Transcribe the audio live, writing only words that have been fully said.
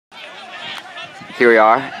Here we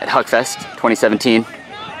are at Huckfest 2017.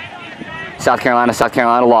 South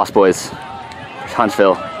Carolina, Lost Boys.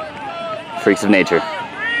 Huntsville, Freaks of Nature.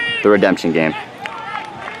 The redemption game.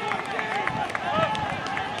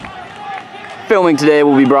 Filming today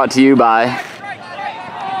will be brought to you by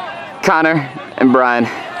Connor and Brian.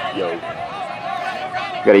 Yo.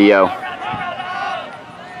 Got a yo.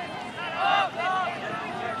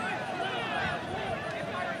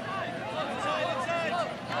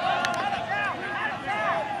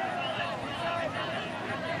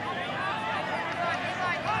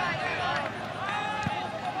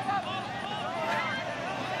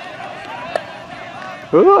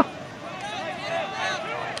 Ooh.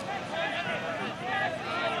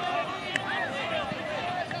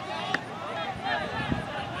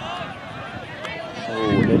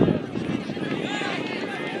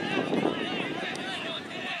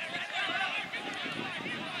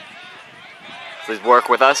 Please work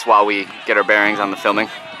with us while we get our bearings on the filming.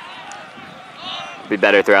 It'll be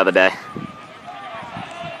better throughout the day.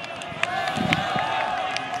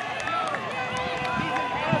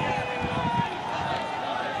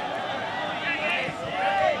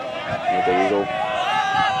 There you go.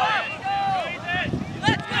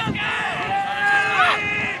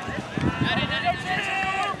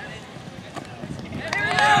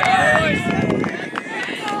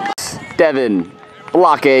 Devin,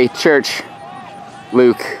 Block A, Church,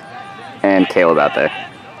 Luke, and Caleb out there.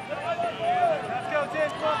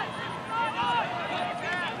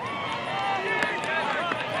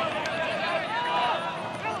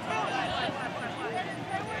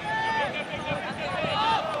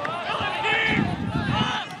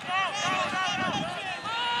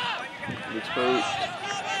 Luke's hurt.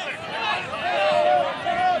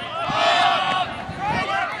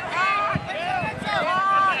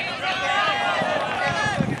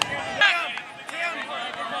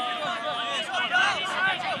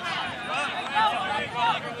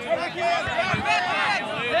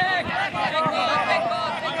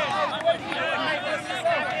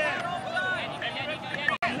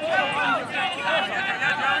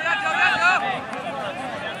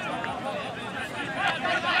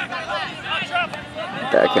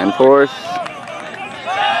 Backhand force.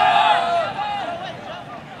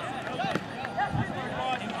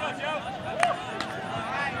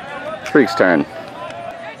 Freak's turn.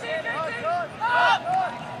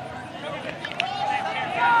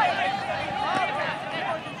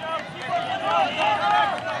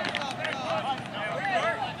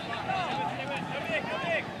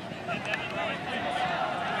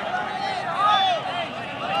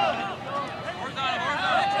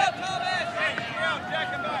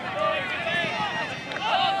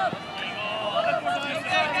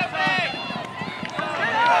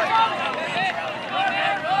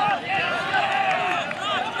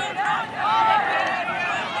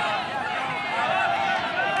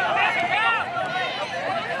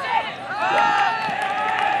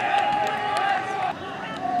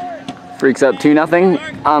 Freaks up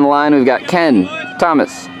 2-0. On the line, we've got Ken,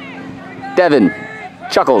 Thomas, Devin,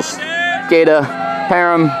 Chuckles, Gata,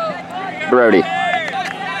 Parham, Brody.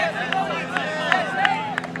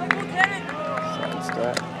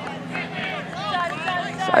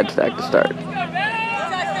 Side stack to start.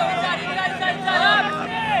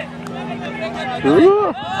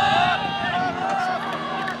 Ooh.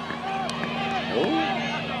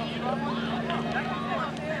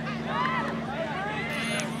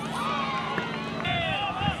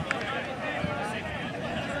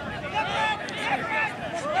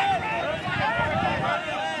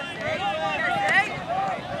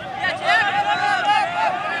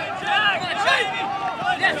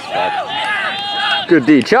 Good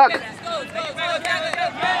D, Chuck.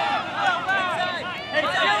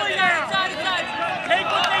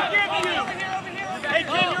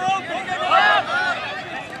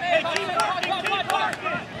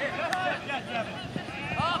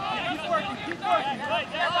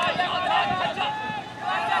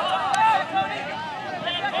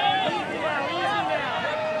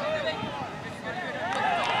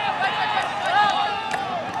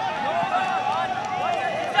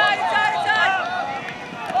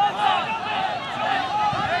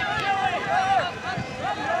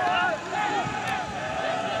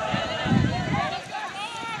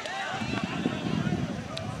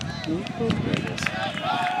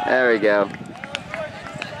 There we go.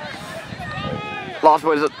 Lost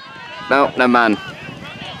Boys. No, never mind.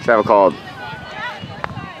 Travel called.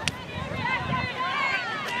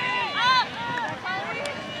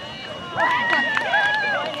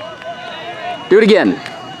 Do it again.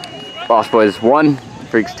 Lost Boys 1,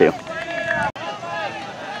 Freaks 2.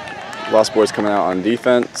 Lost Boys coming out on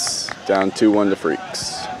defense. Down 2-1 to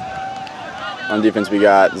Freaks. On defense, we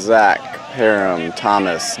got Zach, Parham,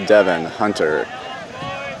 Thomas, Devin, Hunter,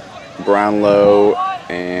 Brownlow,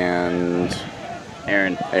 and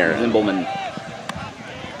Aaron. Zimbelman.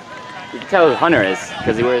 You can tell who Hunter is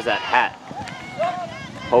because he wears that hat.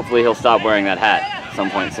 Hopefully he'll stop wearing that hat at some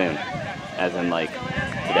point soon, as in like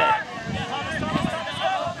today.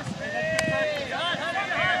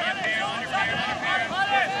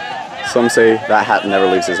 Some say that hat never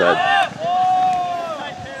leaves his head.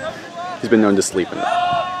 He's been known to sleep in it.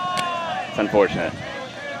 It's unfortunate.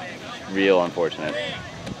 Real unfortunate.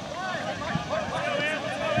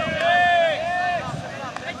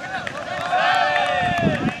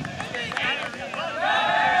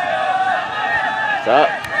 What's up,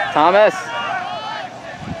 Thomas?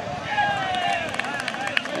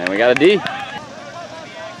 And we got a D.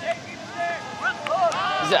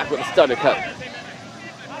 Zach with a stutter cut.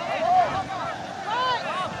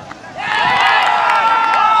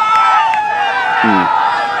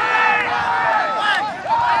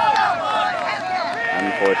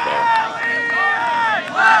 Unfortunate.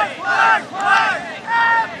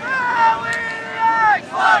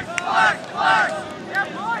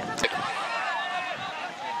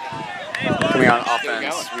 Coming on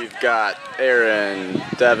offense, we've got Aaron,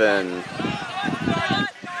 Devin,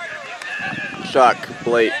 Chuck,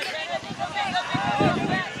 Blake,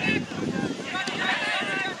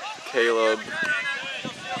 Caleb,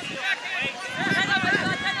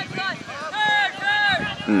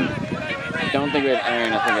 I don't think we have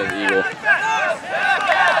Aaron, I think it's Eagle.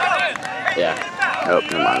 Yeah. Oh,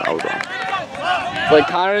 never mind, I was wrong. It's like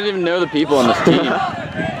Connor didn't even know the people on this team.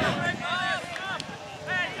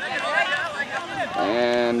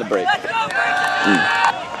 And the break.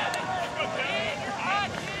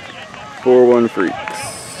 4-1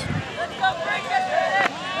 Freaks.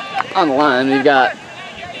 On the line, we've got,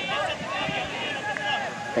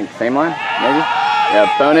 I think same line, maybe?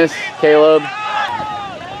 Yeah, Bonus, Caleb.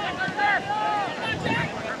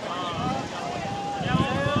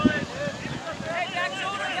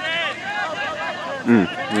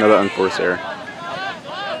 Another unforced error.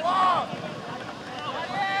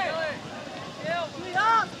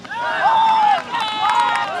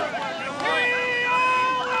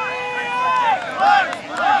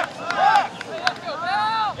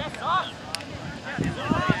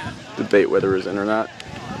 Debate whether it's in or not.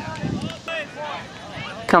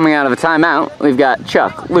 Coming out of a timeout, we've got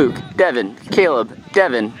Chuck, Luke, Devin, Caleb,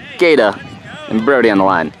 Devin, Gata, and Brody on the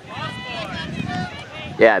line.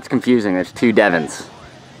 Yeah, it's confusing. There's two Devins.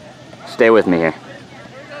 Stay with me here.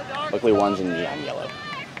 Luckily one's in neon yellow.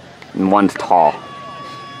 And one's tall.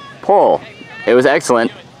 Pull. It was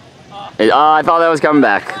excellent. I thought that was coming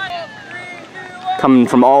back. Coming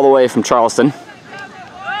from all the way from Charleston.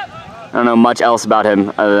 I don't know much else about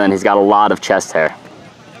him other than he's got a lot of chest hair.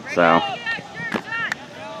 So.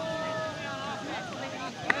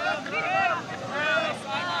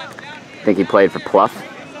 I think he played for Pluff.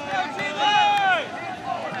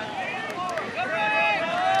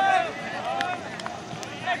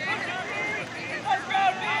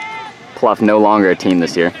 Pluff no longer a team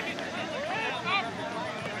this year.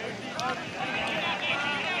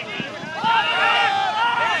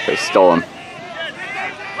 They stole him.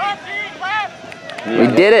 We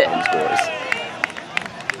did it!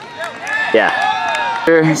 Yeah.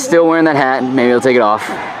 They're still wearing that hat. Maybe he'll take it off.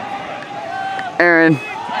 Aaron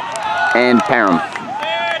and Parham.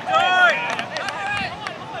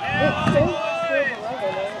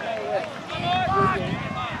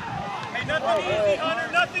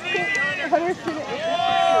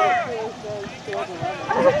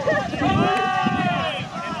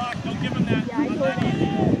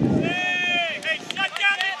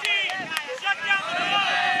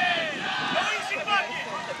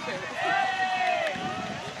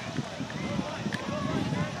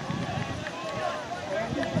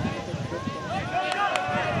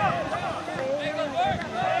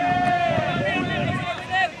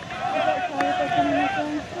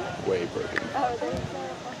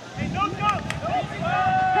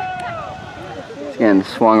 Again,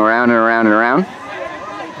 swung around and around and around.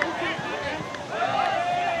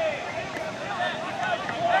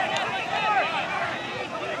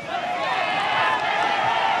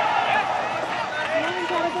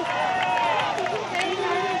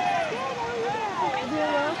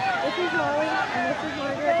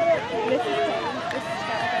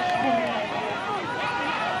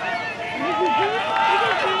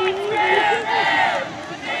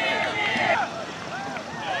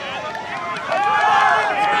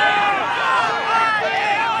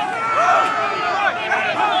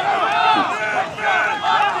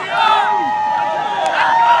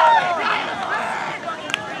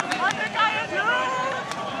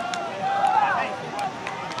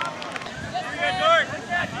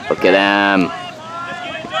 Look at them.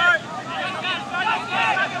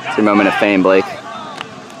 It's your moment of fame, Blake.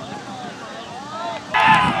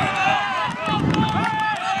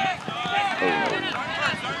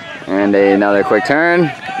 And another quick turn.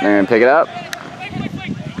 They're going to pick it up.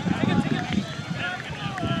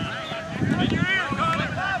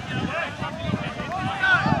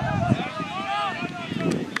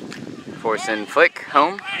 Force and flick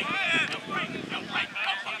home.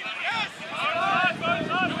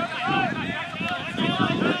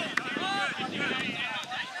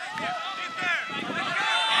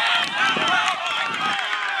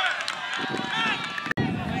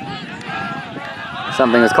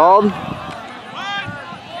 Something is called.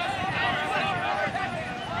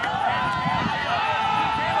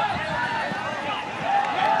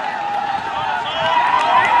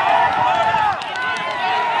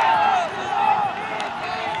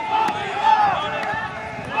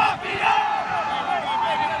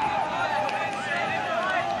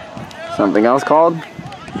 Something else called.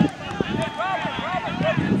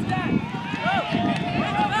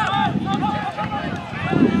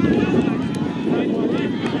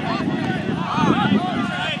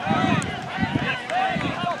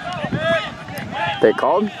 They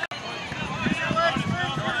called.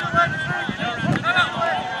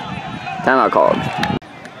 Timeout called.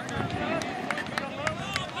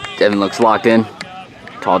 Devin looks locked in.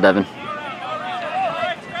 Tall Devin.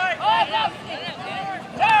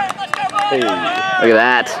 Hey. Look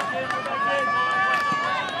at that.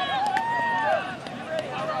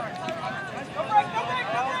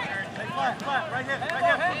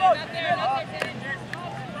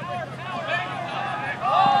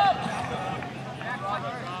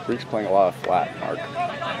 Luke's playing a lot of flat, Mark.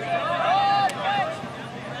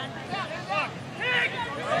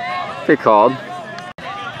 They called.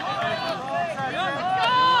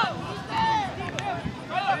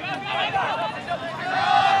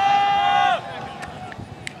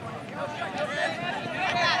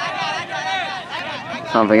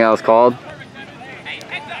 Something else called.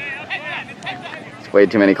 It's way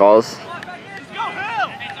too many calls.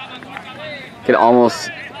 I can almost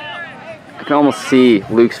see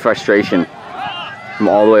Luke's frustration from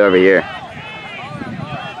all the way over here.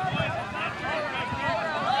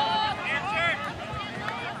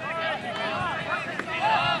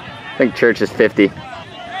 I think Church is 50.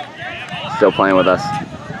 Still playing with us.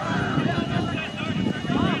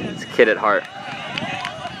 It's a kid at heart.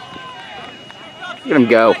 Look at him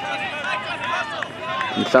go.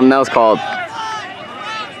 And something else called.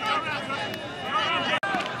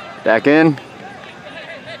 Back in.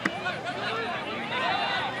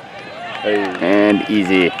 Hey. And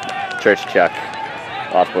easy. Church Chuck.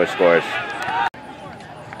 Off board scores.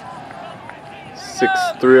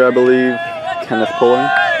 6'3", I believe. Kenneth pulling.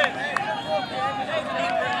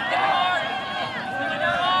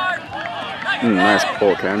 Nice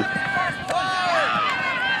pull, Ken.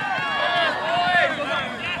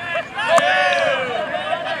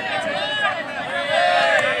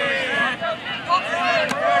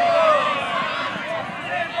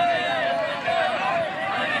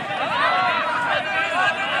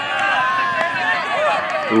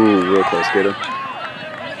 Ooh, real close, Gator.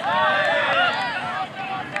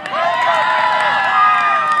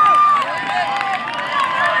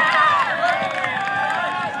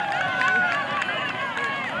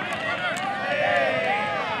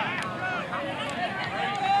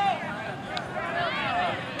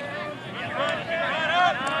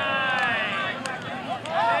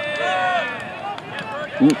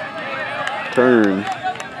 Ooh. Turn.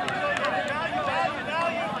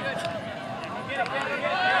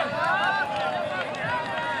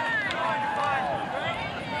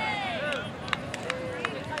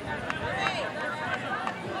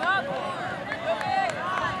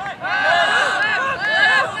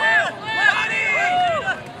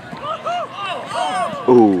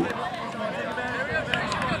 Ooh.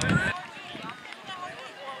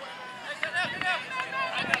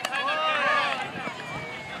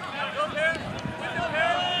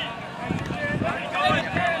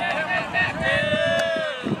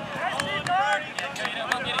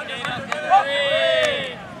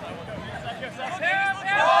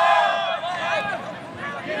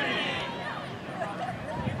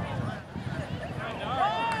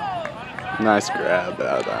 Nice grab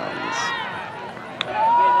out of bounds.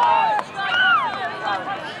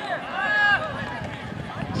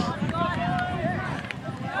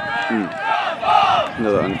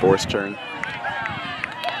 Another unforced turn.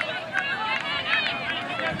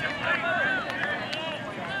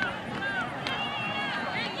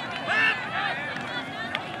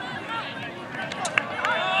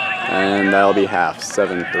 And and that'll be half,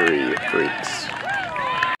 7-3 Freaks.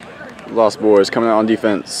 Lost Boys coming out on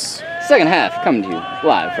defense. Second half coming to you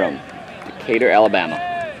live from Decatur, Alabama.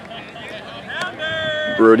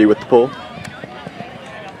 Brody with the pull.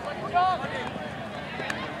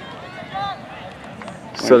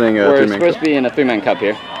 Setting a We're three-man supposed cup. to be in a three-man cup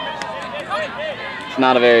here. It's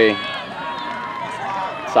not a very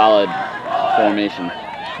solid formation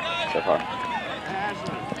so far.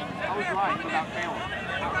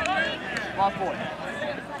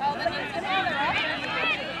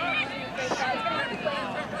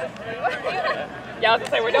 Yeah, I was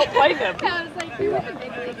gonna say we don't play them. Yeah, I was like, you're with the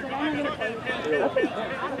big leagues, and I'm not gonna play with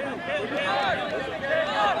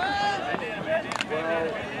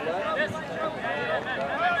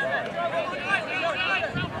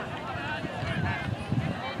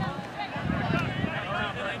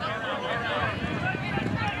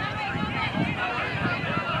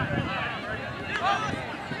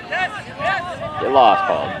Get lost,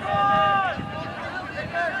 called.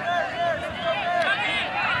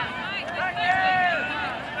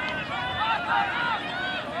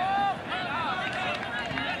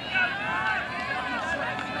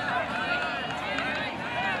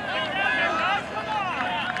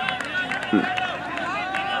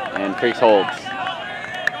 And Freaks holds.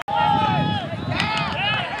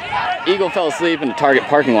 Eagle fell asleep in the Target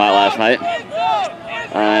parking lot last night.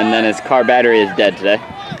 And then his car battery is dead today.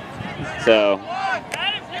 So,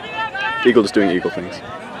 Eagle just doing Eagle things.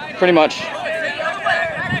 pretty much,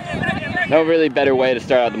 no really better way to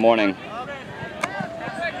start out the morning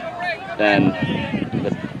than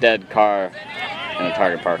the dead car in a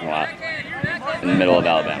Target parking lot in the middle of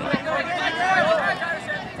Alabama.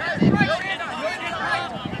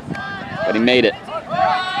 But he made it.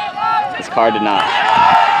 His car did not.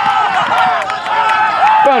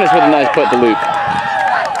 Bonus with a nice put to Luke.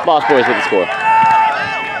 Lost Boys with the score.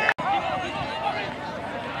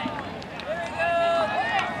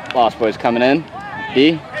 Lost Boys coming in.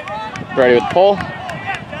 D. Brody with the pole.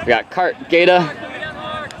 We got Cart, Gata,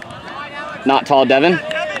 Not Tall Devin,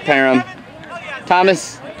 Parham,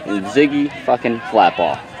 Thomas, and Ziggy fucking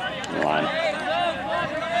Flatball in the line.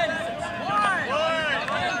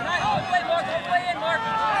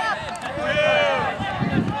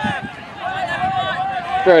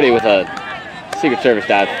 Brody with a Secret Service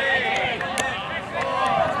dive.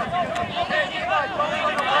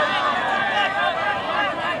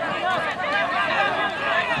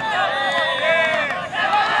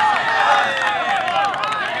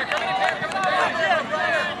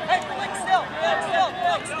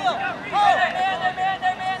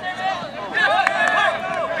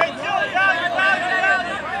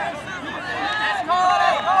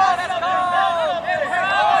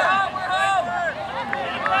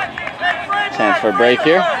 Chance for a break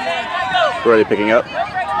here. Brody picking up.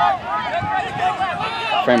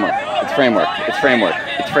 Framework. It's framework. It's framework.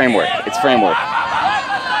 It's framework. It's framework.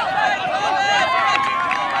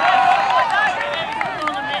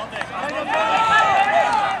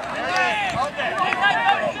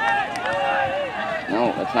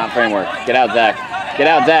 No, that's not framework. Get out, Zach. Get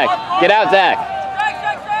out, Zach. Get out, Zach.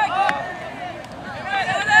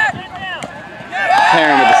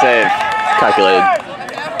 Parham with the save. Calculated.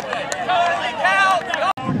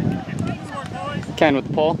 Ken with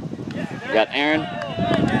the pull. We got Aaron,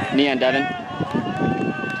 Neon Devin,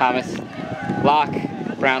 Thomas, Locke,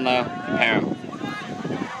 Brownlow, and Parham.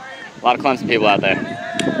 A lot of Clemson people out there.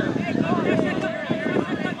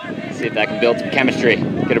 Let's see if that can build some chemistry.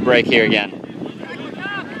 Get a break here again.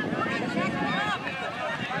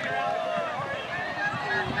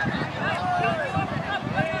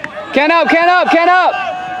 Ken up, Ken up, Ken up!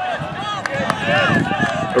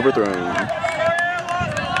 Overthrown.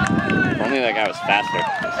 If only that guy was faster.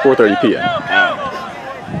 4:30 p.m. Oh.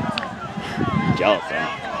 Jealous, though.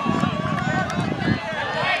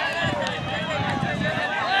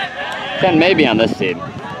 Ken may be on this team,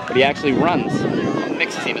 but he actually runs on the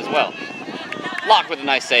mixed team as well. Locke with a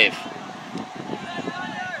nice save.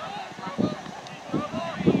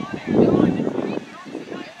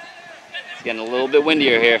 It's getting a little bit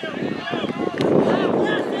windier here.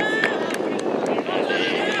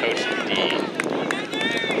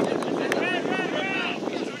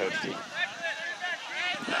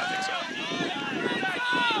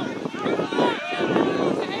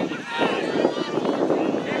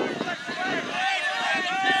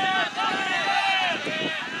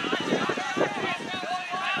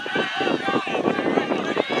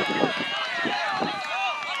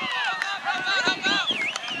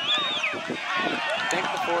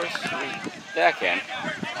 Yeah, I can.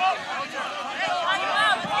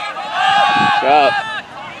 What's up?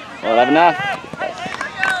 Will it have enough? Yes.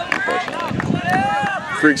 Unfortunately.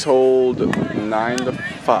 Freaks hold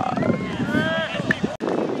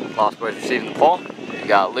 9-5. Lost Boys receiving the pole. You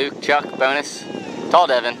got Luke, Chuck, Bonus, Tall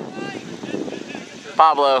Devin,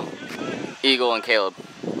 Pablo, Eagle, and Caleb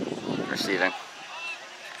receiving.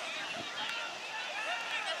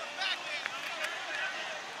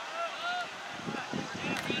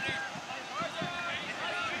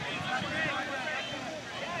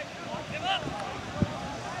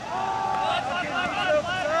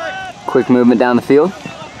 Quick movement down the field.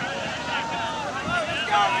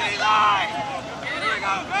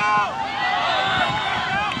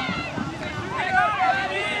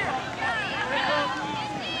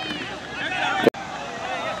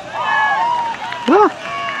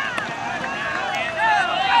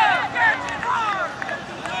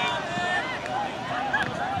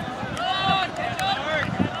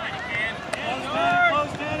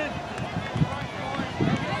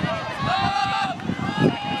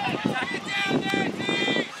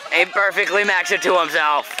 He perfectly maxed it to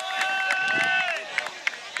himself.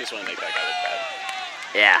 Just want to make that guy look bad.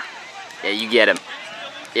 Yeah. Yeah, you get him.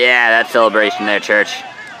 Yeah, that celebration there, Church.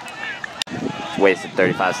 Wasted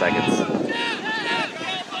 35 seconds.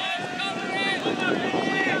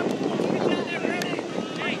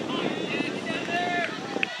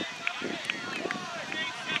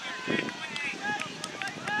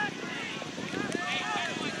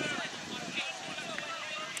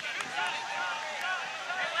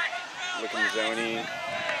 Looking zony.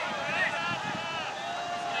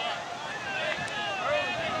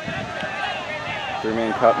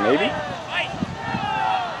 Three-man cut, maybe?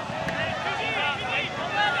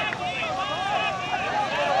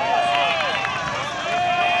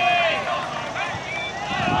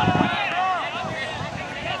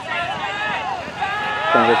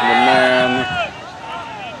 Transition to man.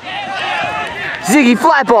 Ziggy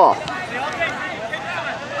fly ball.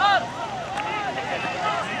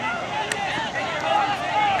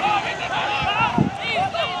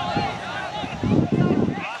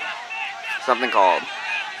 Something called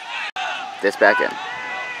this back in.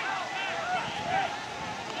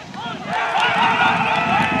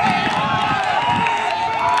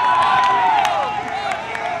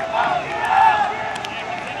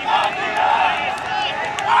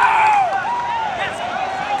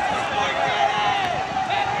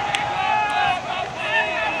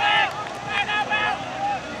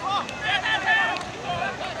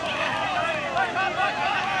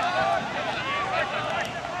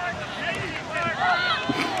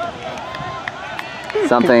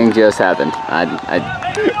 Something just happened.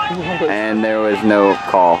 And there was no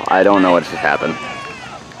call. I don't know what just happened.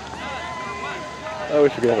 I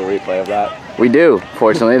wish we could have a replay of that. We do,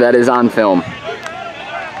 fortunately. That is on film.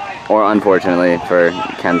 Or unfortunately, for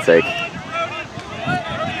Ken's sake.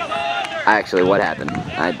 Actually, what happened?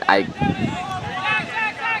 I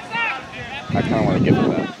kind of want to give it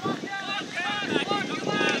that.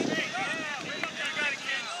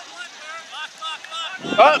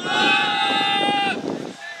 Oh!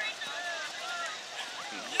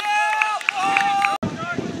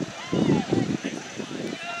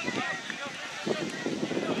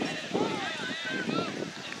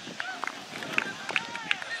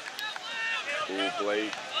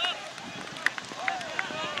 Blake.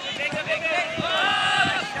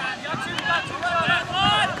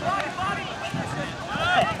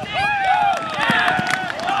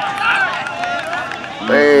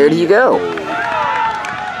 Where do you go?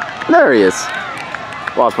 There he is.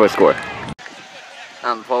 Lost Boys score.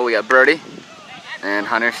 On the pole we got Brody and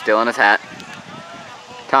Hunter still in his hat.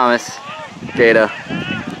 Thomas, Jada,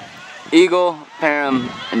 Eagle, Parham,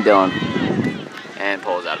 and Dylan. And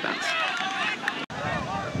pole's out of bounds.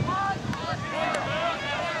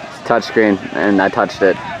 Touchscreen, and I touched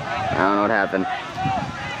it. I don't know what happened.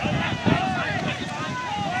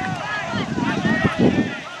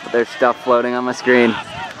 But there's stuff floating on my screen.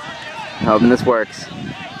 Hoping this works.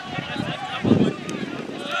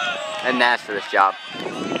 I didn't ask for this job.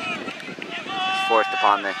 It's forced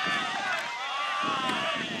upon me.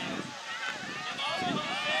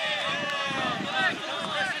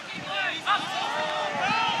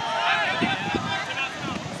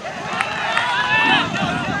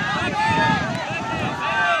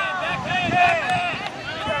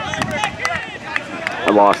 I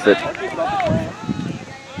lost it.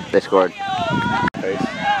 They scored. Pace.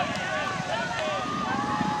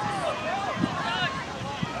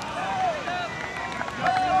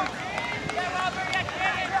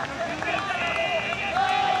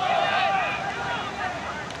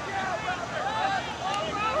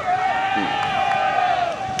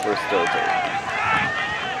 We're still taking.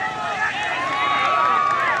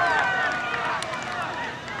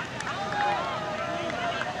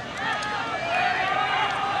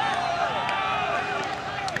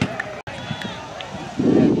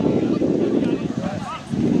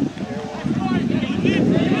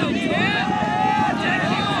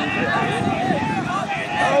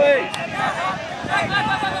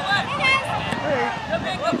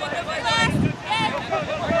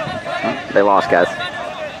 lost, guys.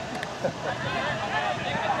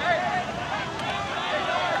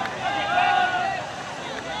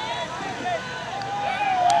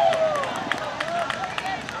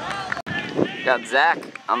 Got Zach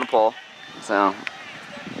on the pole, so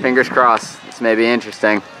fingers crossed. This may be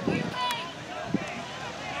interesting.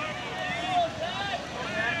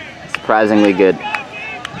 Surprisingly good.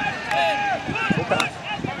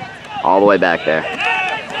 All the way back there.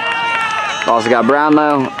 Also got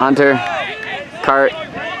Brownlow, Hunter, Cart,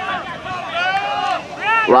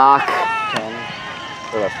 Locke,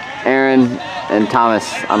 Aaron, and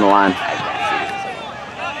Thomas on the line.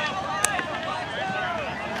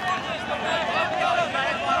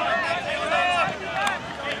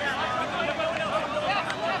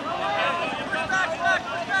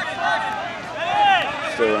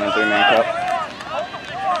 Still running 3-man cup.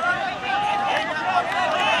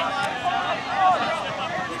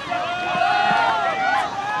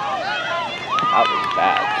 That was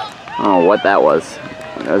bad. I don't know what that was.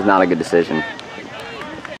 That was not a good decision.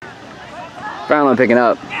 Brownlow picking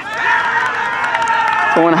up.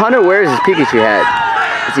 So when Hunter wears his Pikachu hat,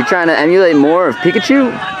 is he trying to emulate more of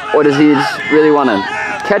Pikachu? Or does he just really want to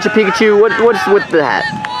catch a Pikachu? What's with the hat?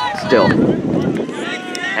 Still.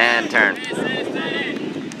 And turn.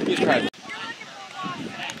 He's trying.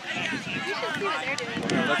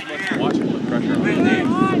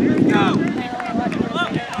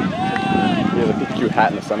 He has a Pikachu hat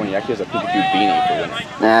in the sun when he actually has a Pikachu beanie for winter.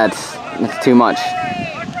 That's too much.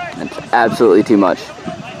 That's absolutely too much.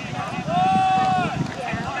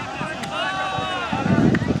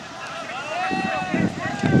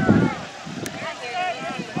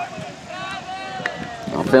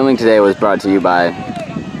 Well, filming today was brought to you by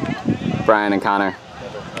Brian and Connor.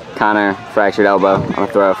 Connor fractured elbow on a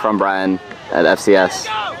throw from Brian at FCS.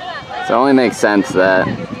 So it only makes sense that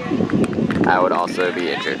I would also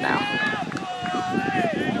be injured now.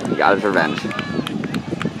 He got his revenge.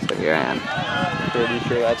 So here I am. Pretty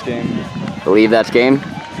sure that's game. Believe that's game.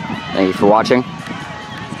 Thank you for watching.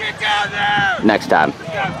 Next time.